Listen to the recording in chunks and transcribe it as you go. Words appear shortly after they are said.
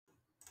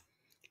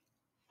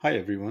Hi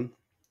everyone.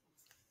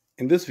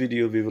 In this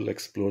video, we will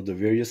explore the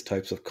various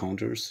types of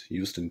counters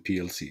used in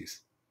PLCs.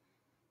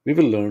 We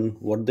will learn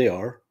what they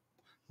are,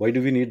 why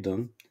do we need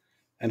them,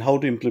 and how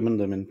to implement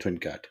them in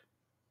TwinCAT.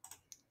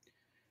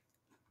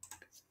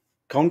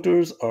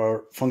 Counters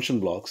are function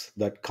blocks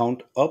that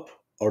count up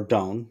or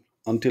down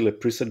until a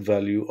preset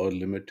value or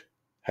limit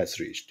has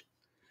reached.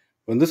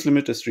 When this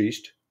limit is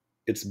reached,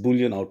 its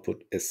Boolean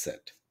output is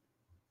set.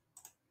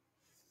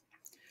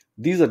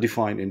 These are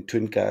defined in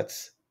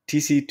TwinCAT's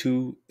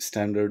TC2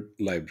 standard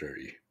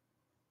library.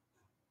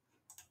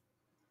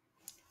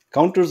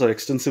 Counters are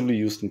extensively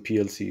used in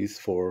PLCs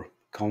for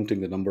counting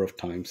the number of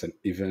times an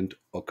event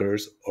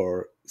occurs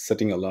or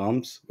setting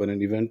alarms when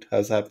an event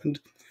has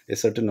happened a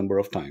certain number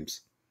of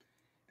times.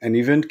 An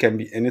event can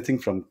be anything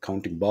from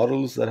counting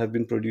bottles that have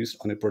been produced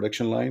on a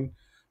production line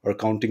or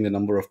counting the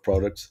number of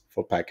products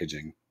for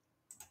packaging.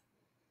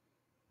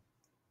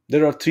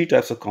 There are three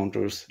types of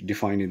counters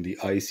defined in the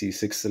IEC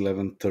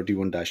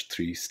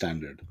 61131-3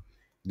 standard.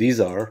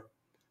 These are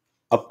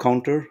up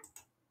counter,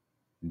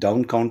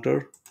 down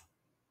counter,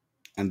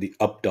 and the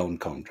up down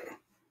counter.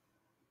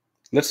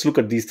 Let's look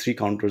at these three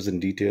counters in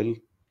detail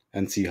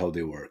and see how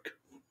they work.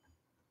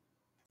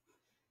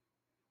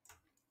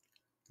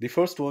 The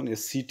first one is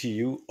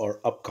CTU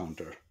or up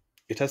counter.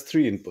 It has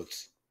three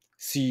inputs: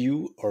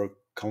 CU or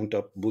count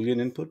up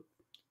Boolean input,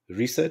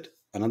 reset,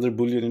 another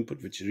Boolean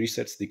input which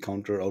resets the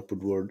counter output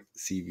word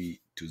CV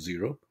to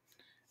 0,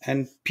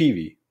 and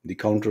PV, the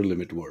counter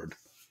limit word.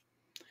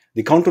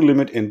 The counter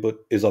limit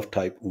input is of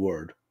type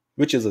word,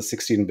 which is a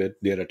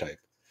 16-bit data type.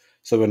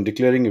 So when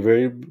declaring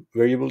a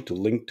variable to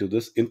link to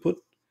this input,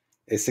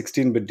 a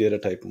 16-bit data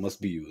type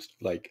must be used,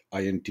 like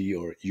int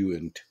or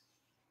uint.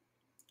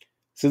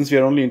 Since we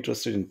are only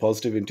interested in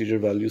positive integer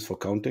values for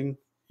counting,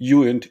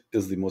 uint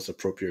is the most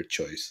appropriate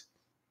choice.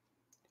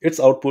 Its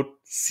output,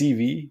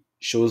 CV,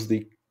 shows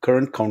the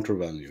current counter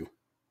value.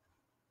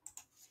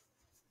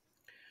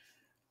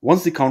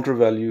 Once the counter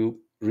value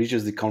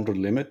reaches the counter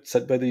limit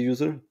set by the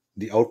user,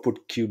 the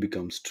output Q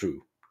becomes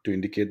true to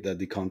indicate that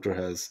the counter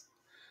has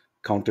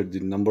counted the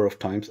number of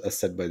times as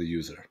set by the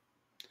user.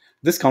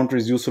 This counter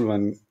is useful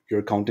when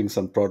you're counting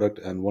some product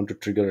and want to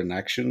trigger an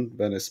action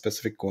when a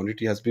specific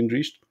quantity has been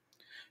reached.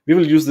 We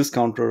will use this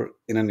counter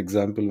in an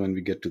example when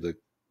we get to the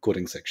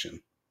coding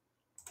section.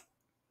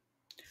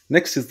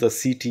 Next is the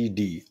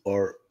CTD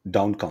or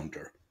down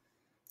counter.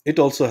 It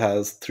also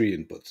has three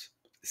inputs: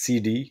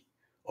 CD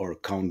or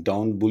count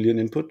down Boolean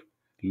input,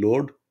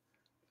 load,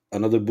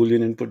 another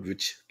Boolean input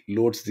which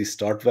loads the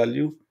start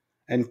value,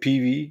 and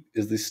PV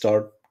is the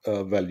start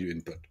value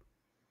input.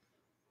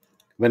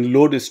 When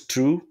load is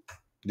true,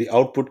 the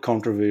output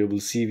counter variable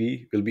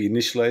CV will be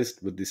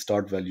initialized with the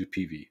start value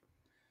PV.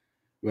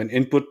 When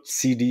input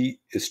CD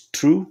is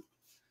true,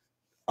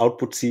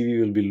 output CV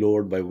will be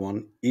lowered by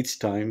 1 each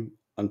time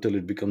until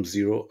it becomes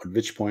 0, at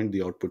which point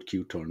the output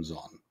Q turns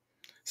on.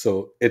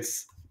 So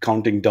it's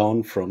counting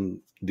down from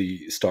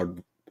the start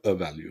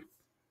value.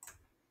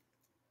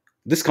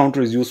 This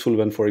counter is useful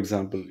when, for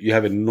example, you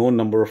have a known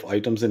number of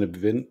items in a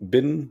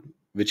bin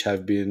which are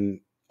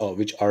being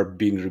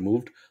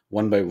removed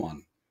one by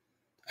one.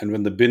 And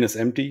when the bin is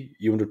empty,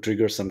 you want to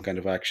trigger some kind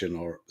of action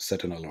or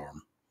set an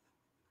alarm.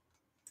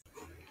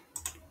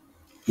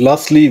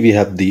 Lastly, we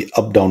have the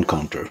up down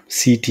counter,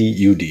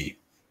 CTUD.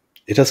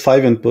 It has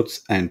five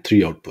inputs and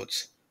three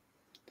outputs: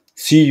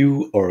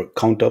 CU or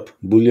count up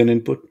Boolean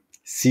input,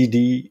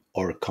 CD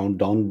or count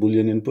down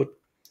Boolean input,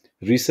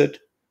 reset,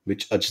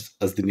 which,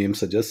 as the name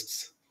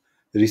suggests,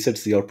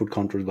 resets the output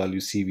counter value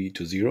CV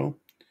to 0,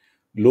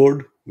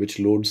 load, which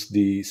loads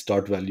the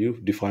start value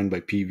defined by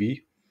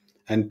PV,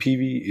 and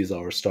PV is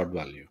our start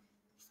value.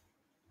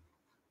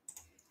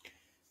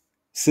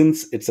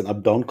 Since it's an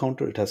up down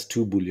counter, it has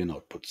two Boolean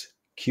outputs,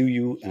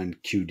 QU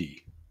and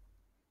QD.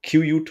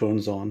 QU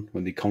turns on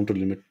when the counter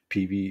limit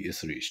PV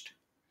is reached,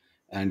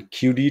 and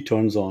QD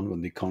turns on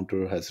when the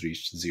counter has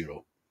reached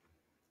 0.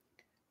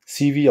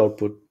 CV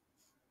output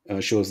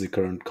shows the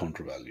current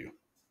counter value.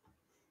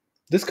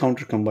 This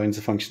counter combines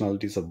the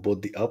functionalities of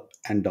both the up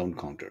and down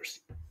counters.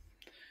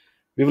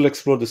 We will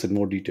explore this in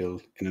more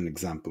detail in an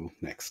example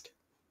next.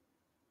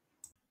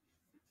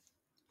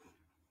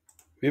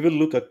 We will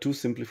look at two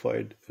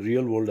simplified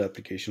real-world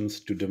applications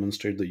to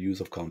demonstrate the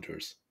use of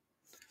counters.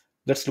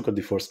 Let's look at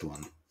the first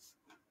one.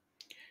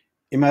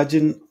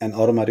 Imagine an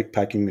automatic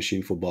packing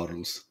machine for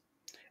bottles.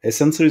 A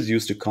sensor is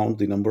used to count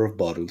the number of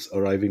bottles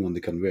arriving on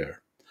the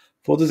conveyor.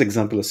 For this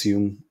example,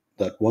 assume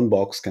that one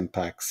box can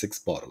pack 6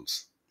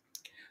 bottles.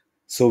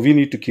 So we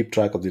need to keep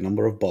track of the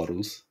number of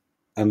bottles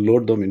and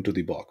load them into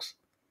the box.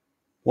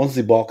 Once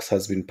the box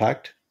has been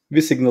packed,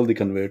 we signal the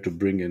conveyor to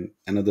bring in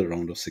another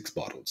round of 6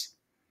 bottles.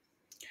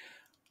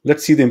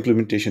 Let's see the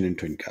implementation in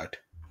TwinCAT.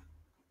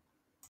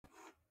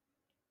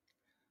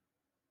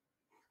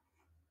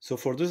 So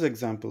for this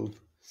example,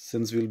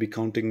 since we'll be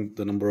counting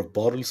the number of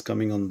bottles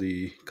coming on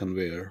the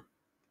conveyor,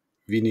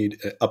 we need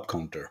an up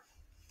counter.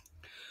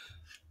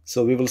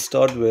 So we will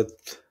start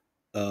with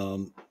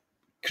um,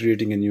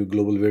 creating a new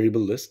global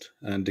variable list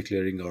and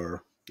declaring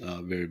our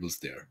variables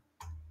there.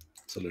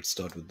 So let's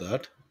start with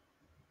that.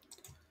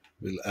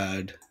 We'll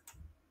add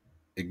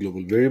a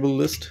global variable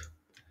list.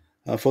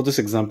 For this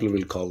example,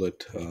 we'll call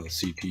it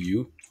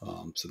CPU,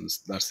 since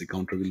that's the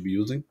counter we'll be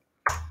using.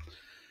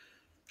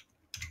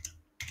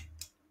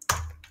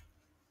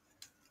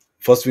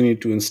 First, we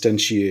need to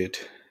instantiate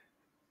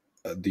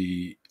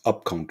the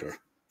up counter.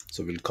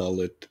 So we'll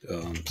call it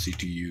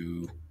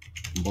CTU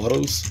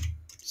bottles,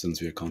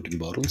 since we are counting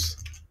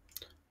bottles,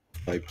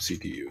 type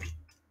CTU.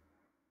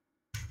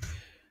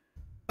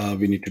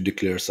 We need to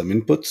declare some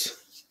inputs.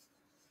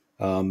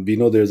 We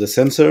know there's a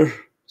sensor,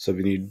 so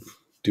we need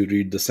to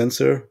read the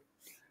sensor.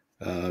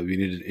 We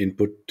need an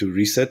input to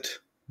reset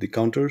the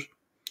counter,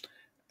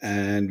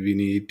 and we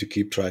need to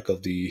keep track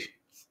of the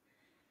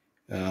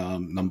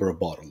number of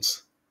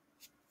bottles.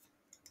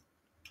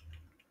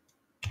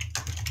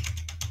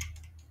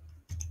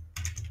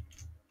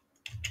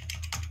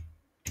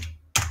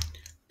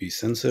 B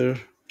sensor,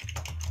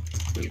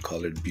 we'll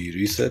call it B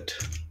reset,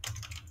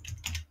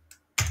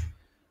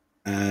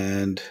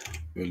 and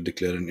we'll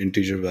declare an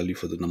integer value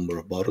for the number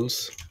of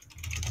bottles.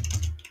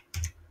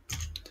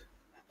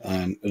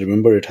 And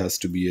remember, it has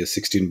to be a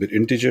 16-bit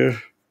integer,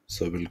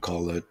 so we'll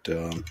call it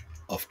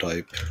of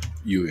type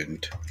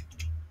uint.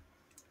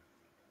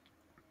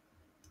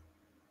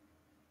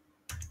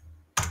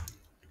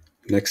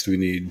 Next, we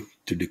need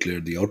to declare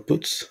the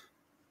outputs.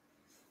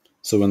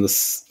 So when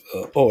this,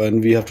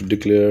 and we have to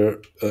declare,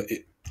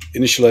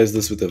 initialize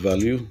this with a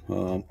value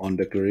on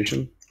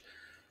declaration.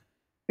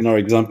 In our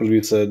example,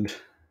 we said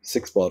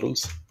 6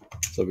 bottles,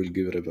 so we'll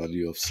give it a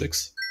value of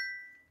 6.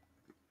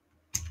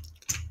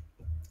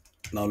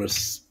 Now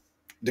let's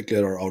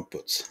declare our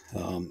outputs.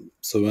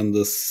 So when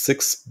the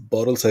 6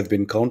 bottles have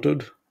been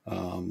counted,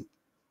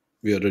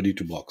 we are ready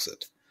to box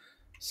it.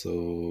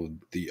 So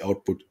the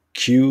output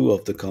Q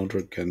of the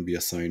counter can be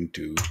assigned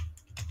to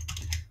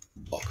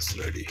box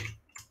ready.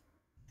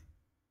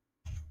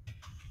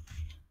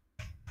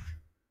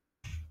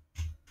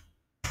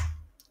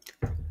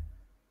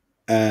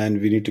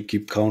 And we need to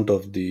keep count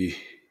of the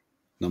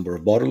number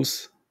of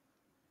bottles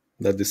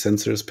that the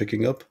sensor is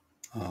picking up.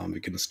 We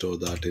can store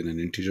that in an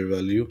integer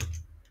value.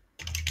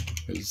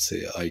 We'll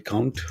say I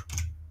count,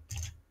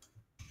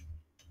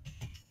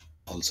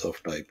 also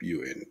of type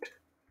uint.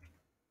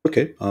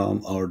 Okay,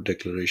 our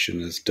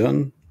declaration is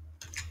done.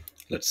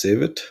 Let's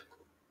save it.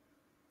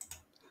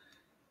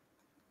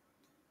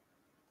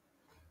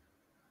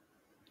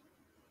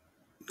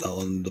 Now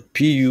on the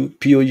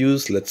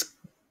POUs, let's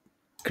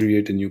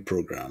create a new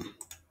program.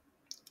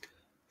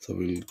 So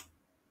we'll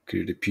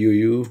create a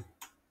POU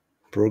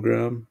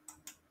program.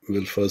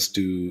 We'll first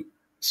do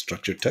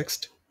structured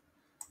text.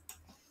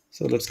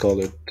 So let's call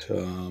it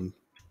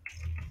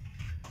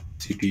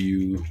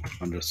CPU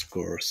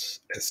underscore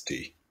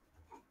ST.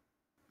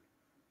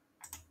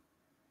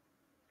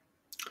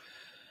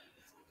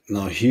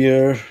 Now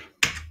here,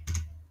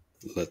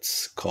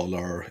 let's call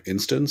our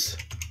instance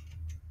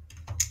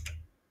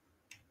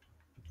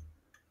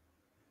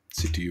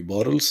CTU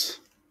bottles.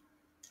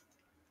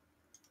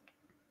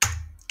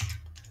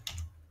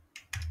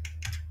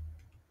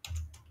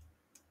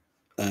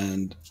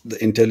 And the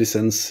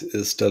IntelliSense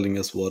is telling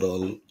us what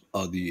all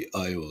are the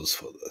IOs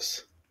for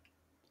this.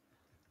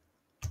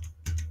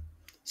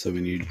 So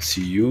we need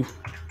CU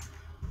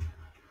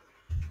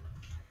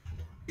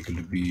equal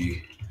to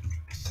be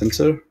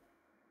sensor,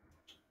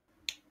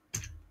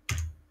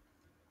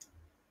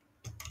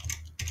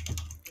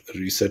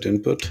 reset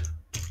input,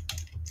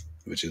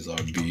 which is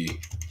our B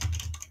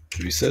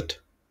reset,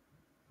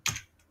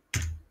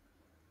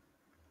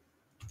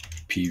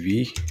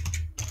 PV,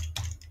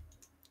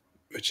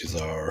 which is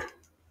our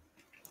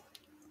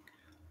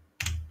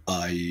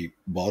I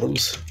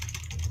bottles.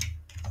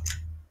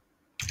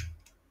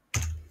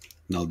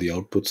 Now the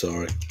outputs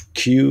are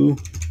Q,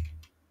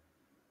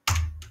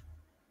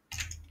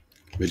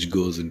 which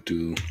goes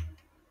into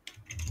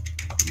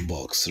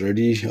box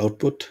ready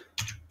output,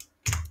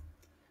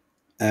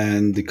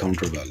 and the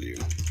counter value,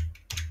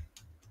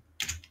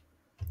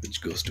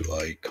 which goes to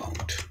I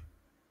count.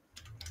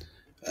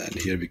 And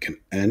here we can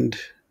end,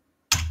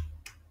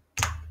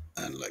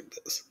 and like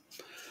this.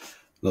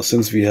 Now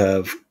since we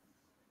have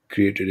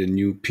created a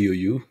new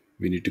POU,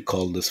 we need to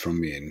call this from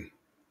main.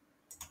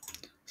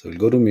 So we'll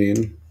go to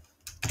main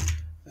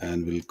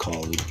and we'll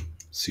call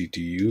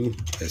CTU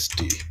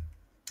ST.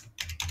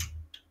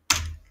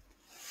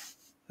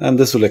 And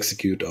this will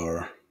execute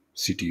our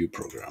CTU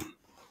program.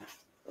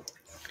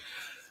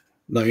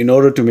 Now in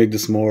order to make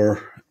this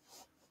more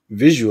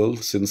visual,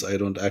 since I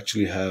don't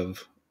actually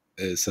have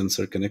a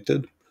sensor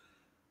connected,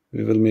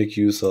 we will make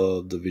use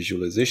of the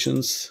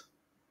visualizations,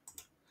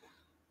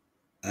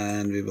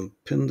 and we will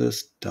pin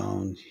this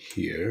down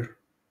here.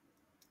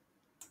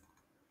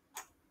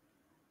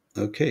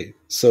 Okay,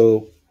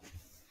 so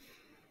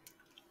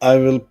I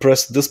will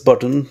press this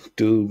button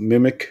to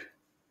mimic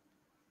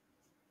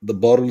the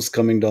bottles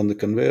coming down the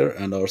conveyor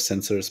and our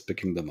sensors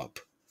picking them up.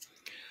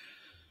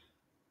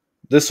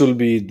 This will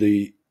be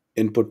the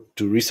input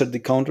to reset the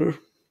counter.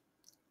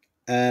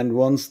 And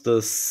once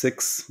the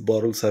 6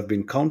 bottles have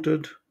been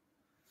counted,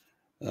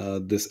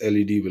 this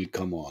LED will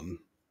come on.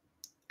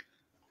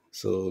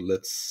 So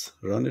let's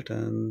run it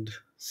and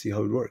see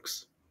how it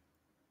works.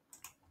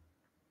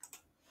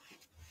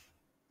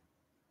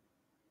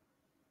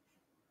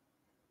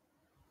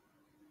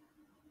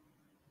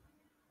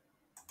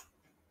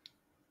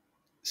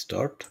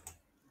 Start.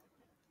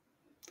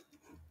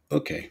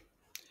 Okay.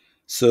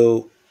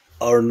 So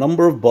our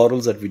number of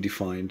bottles that we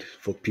defined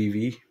for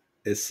PV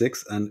is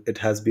 6, and it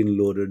has been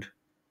loaded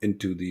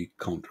into the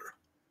counter.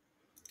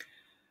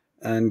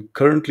 And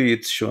currently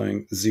it's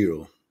showing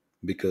 0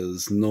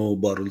 because no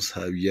bottles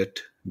have yet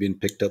been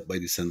picked up by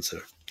the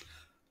sensor.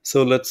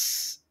 So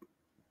let's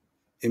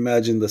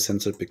imagine the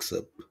sensor picks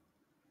up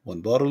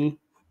one bottle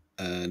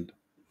and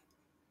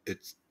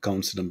it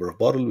counts the number of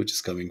bottle which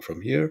is coming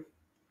from here.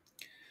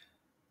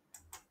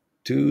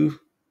 2,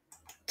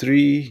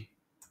 3,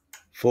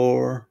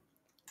 4,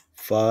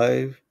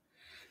 5.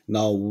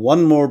 Now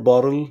one more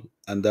bottle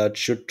and that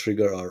should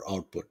trigger our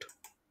output.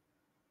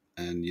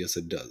 And yes,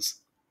 it does.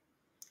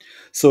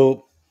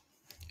 So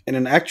in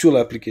an actual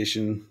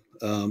application,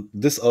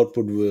 this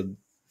output would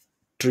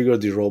trigger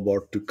the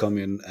robot to come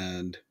in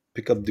and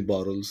pick up the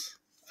bottles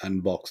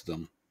and box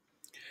them.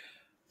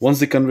 Once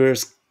the conveyor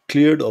is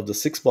cleared of the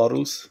 6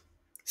 bottles,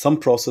 some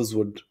process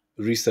would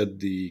reset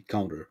the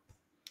counter.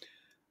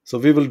 So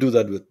we will do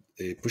that with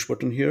a push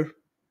button here,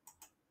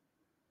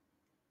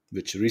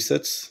 which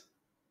resets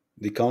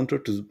the counter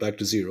to back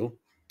to 0.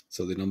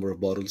 So the number of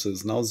bottles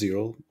is now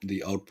 0.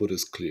 The output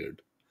is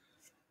cleared.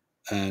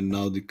 And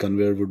now the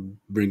conveyor would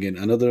bring in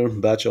another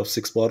batch of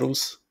 6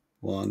 bottles.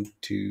 1,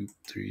 2,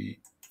 3,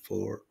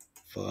 4,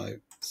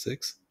 5,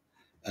 6.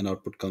 And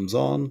output comes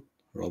on.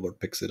 Robot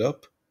picks it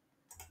up,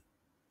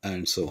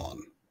 and so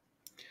on.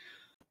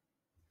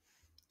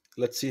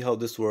 Let's see how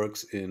this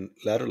works in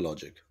ladder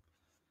logic.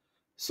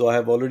 So I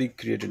have already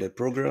created a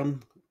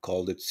program,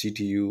 called it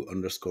CTU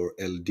underscore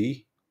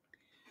LD.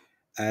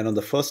 And on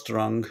the first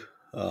rung,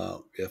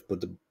 we have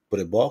put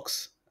a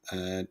box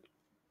and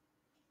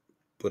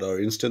put our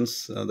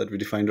instance that we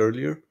defined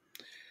earlier.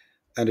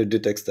 And it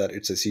detects that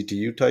it's a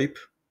CTU type.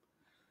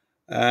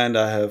 And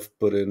I have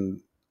put in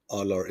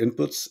all our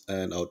inputs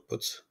and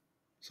outputs.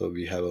 So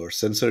we have our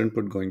sensor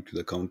input going to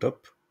the count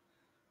up,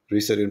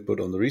 reset input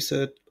on the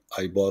reset,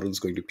 I bottles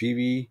going to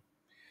PV,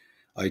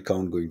 I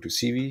count going to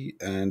CV,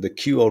 and the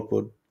Q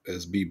output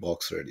is B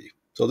box ready.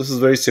 So this is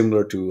very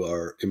similar to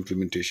our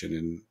implementation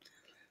in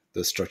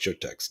the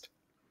structured text.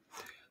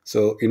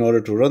 So in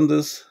order to run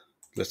this,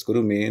 let's go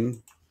to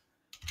main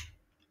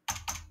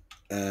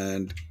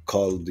and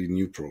call the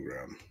new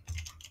program.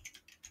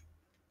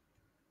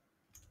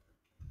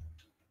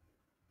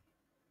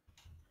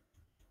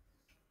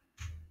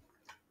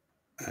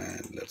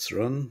 And let's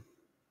run.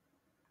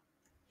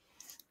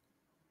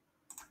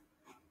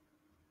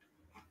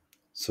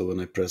 So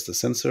when I press the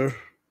sensor,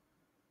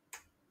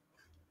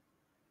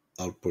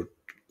 output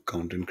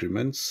count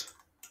increments,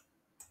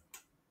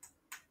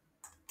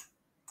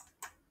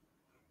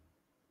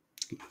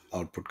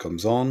 output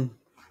comes on,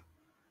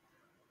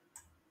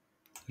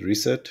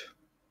 reset,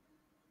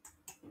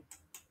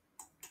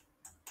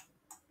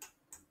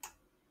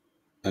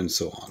 and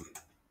so on.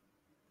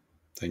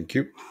 Thank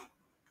you.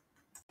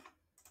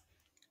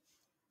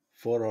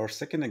 For our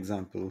second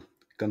example,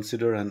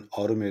 consider an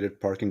automated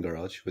parking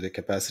garage with a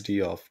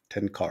capacity of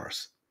 10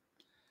 cars.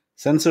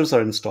 Sensors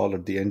are installed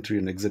at the entry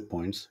and exit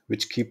points,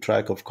 which keep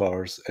track of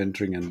cars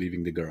entering and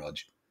leaving the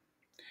garage.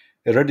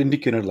 A red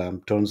indicator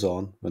lamp turns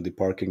on when the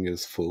parking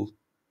is full,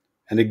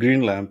 and a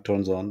green lamp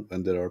turns on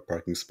when there are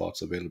parking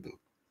spots available.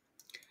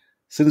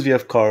 Since we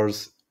have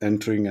cars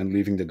entering and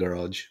leaving the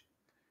garage,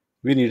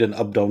 we need an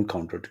up down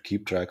counter to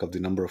keep track of the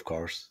number of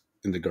cars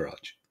in the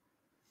garage.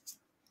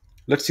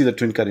 Let's see the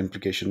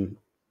TwinCAT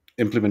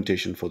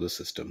implementation for the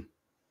system.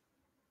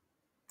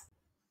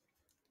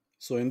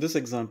 So in this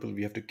example,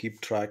 we have to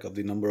keep track of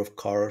the number of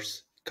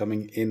cars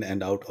coming in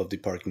and out of the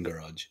parking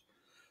garage.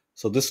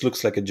 So this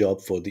looks like a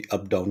job for the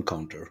up down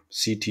counter,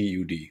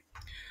 CTUD.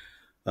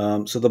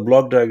 So the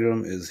block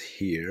diagram is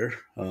here,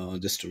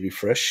 just to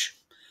refresh.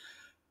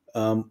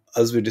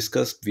 As we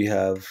discussed, we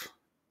have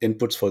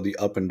inputs for the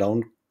up and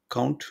down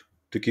count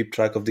to keep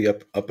track of the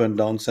up and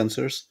down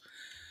sensors.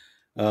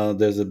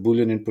 There's a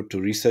Boolean input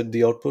to reset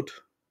the output,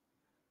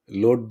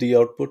 load the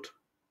output,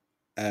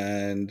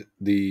 and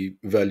the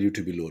value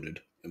to be loaded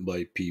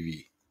by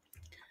PV.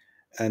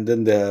 And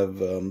then they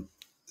have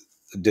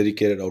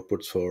dedicated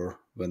outputs for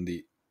when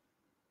the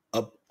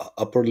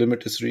upper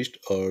limit is reached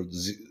or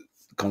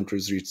counter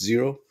is reached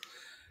 0,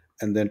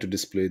 and then to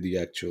display the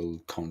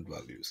actual count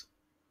values.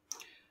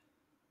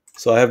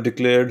 So I have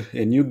declared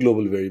a new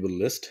global variable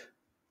list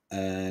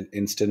and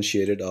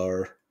instantiated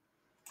our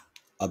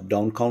up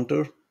down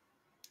counter,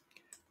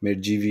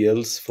 made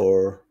GVLs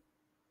for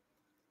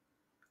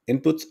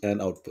inputs and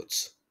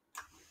outputs.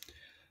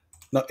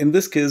 Now in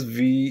this case,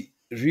 we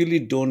really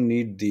don't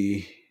need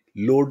the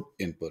load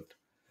input,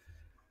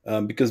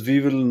 because we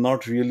will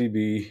not really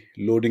be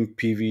loading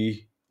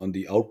PV on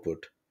the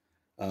output,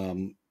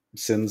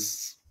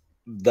 since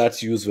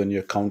that's used when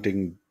you're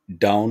counting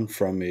down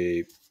from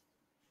a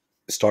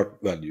start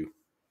value,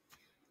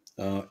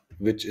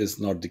 which is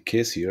not the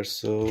case here.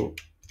 So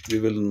we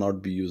will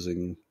not be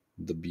using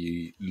the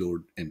B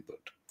load input.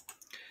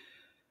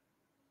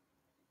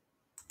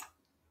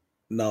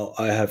 Now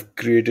I have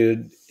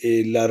created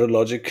a ladder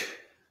logic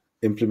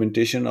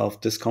implementation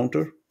of this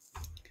counter.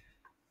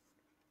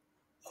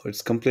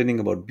 It's complaining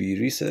about B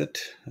reset,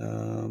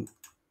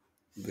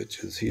 which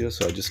is here.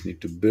 So I just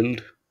need to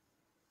build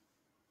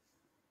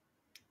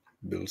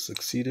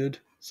succeeded.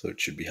 So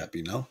it should be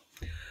happy now.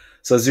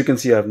 So as you can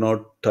see, I have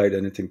not tied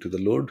anything to the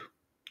load.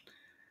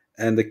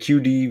 And the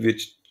QD,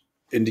 which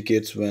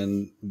indicates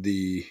when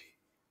the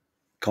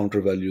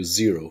counter value is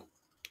 0.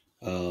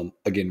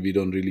 Again, we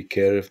don't really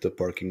care if the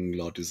parking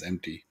lot is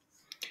empty.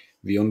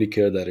 We only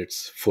care that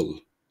it's full.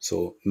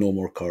 So no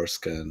more cars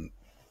can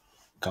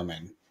come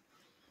in.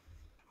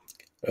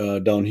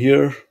 Down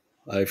here,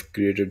 I've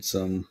created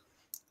some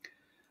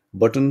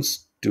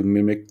buttons to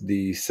mimic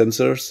the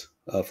sensors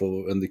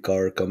for when the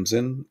car comes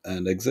in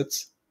and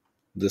exits.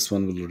 This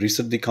one will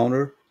reset the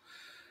counter.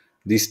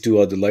 These two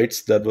are the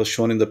lights that was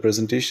shown in the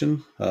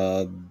presentation.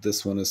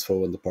 This one is for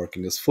when the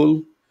parking is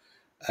full,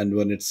 and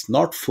when it's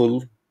not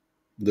full,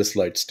 this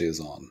light stays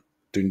on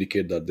to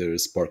indicate that there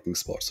is parking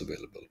spots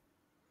available.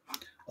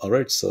 All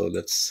right, so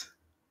let's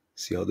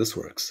see how this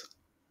works.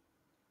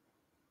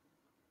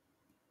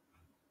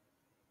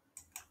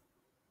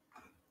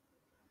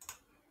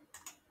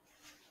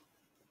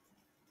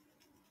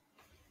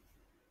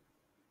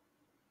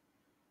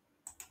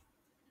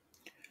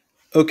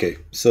 Okay,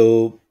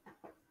 so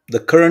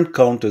the current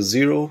count is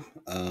 0.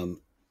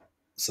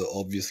 So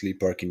obviously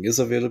parking is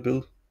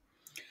available.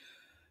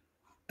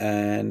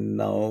 And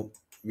now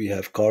we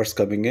have cars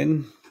coming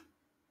in.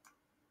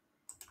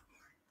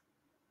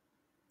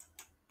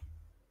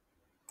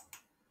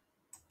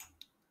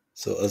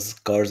 So as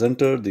cars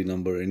enter, the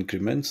number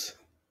increments.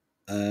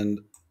 And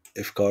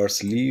if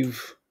cars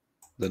leave,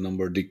 the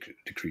number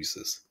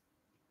decreases.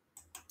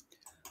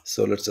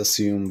 So let's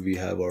assume we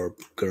have our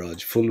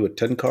garage full with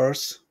 10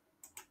 cars.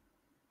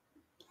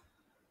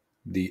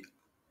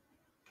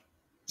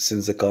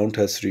 Since the count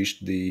has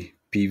reached the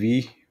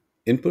PV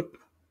input,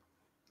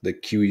 the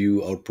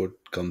QU output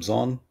comes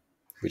on,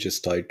 which is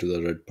tied to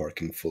the red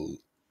parking full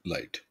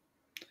light.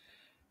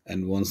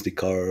 And once the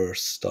car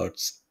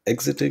starts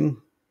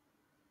exiting,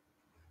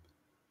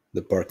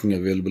 the parking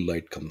available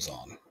light comes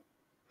on.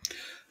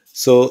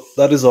 So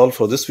that is all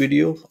for this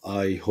video.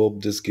 I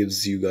hope this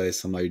gives you guys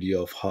some idea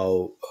of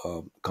how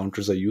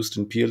counters are used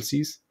in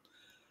PLCs,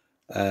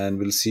 and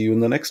we'll see you in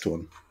the next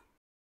one.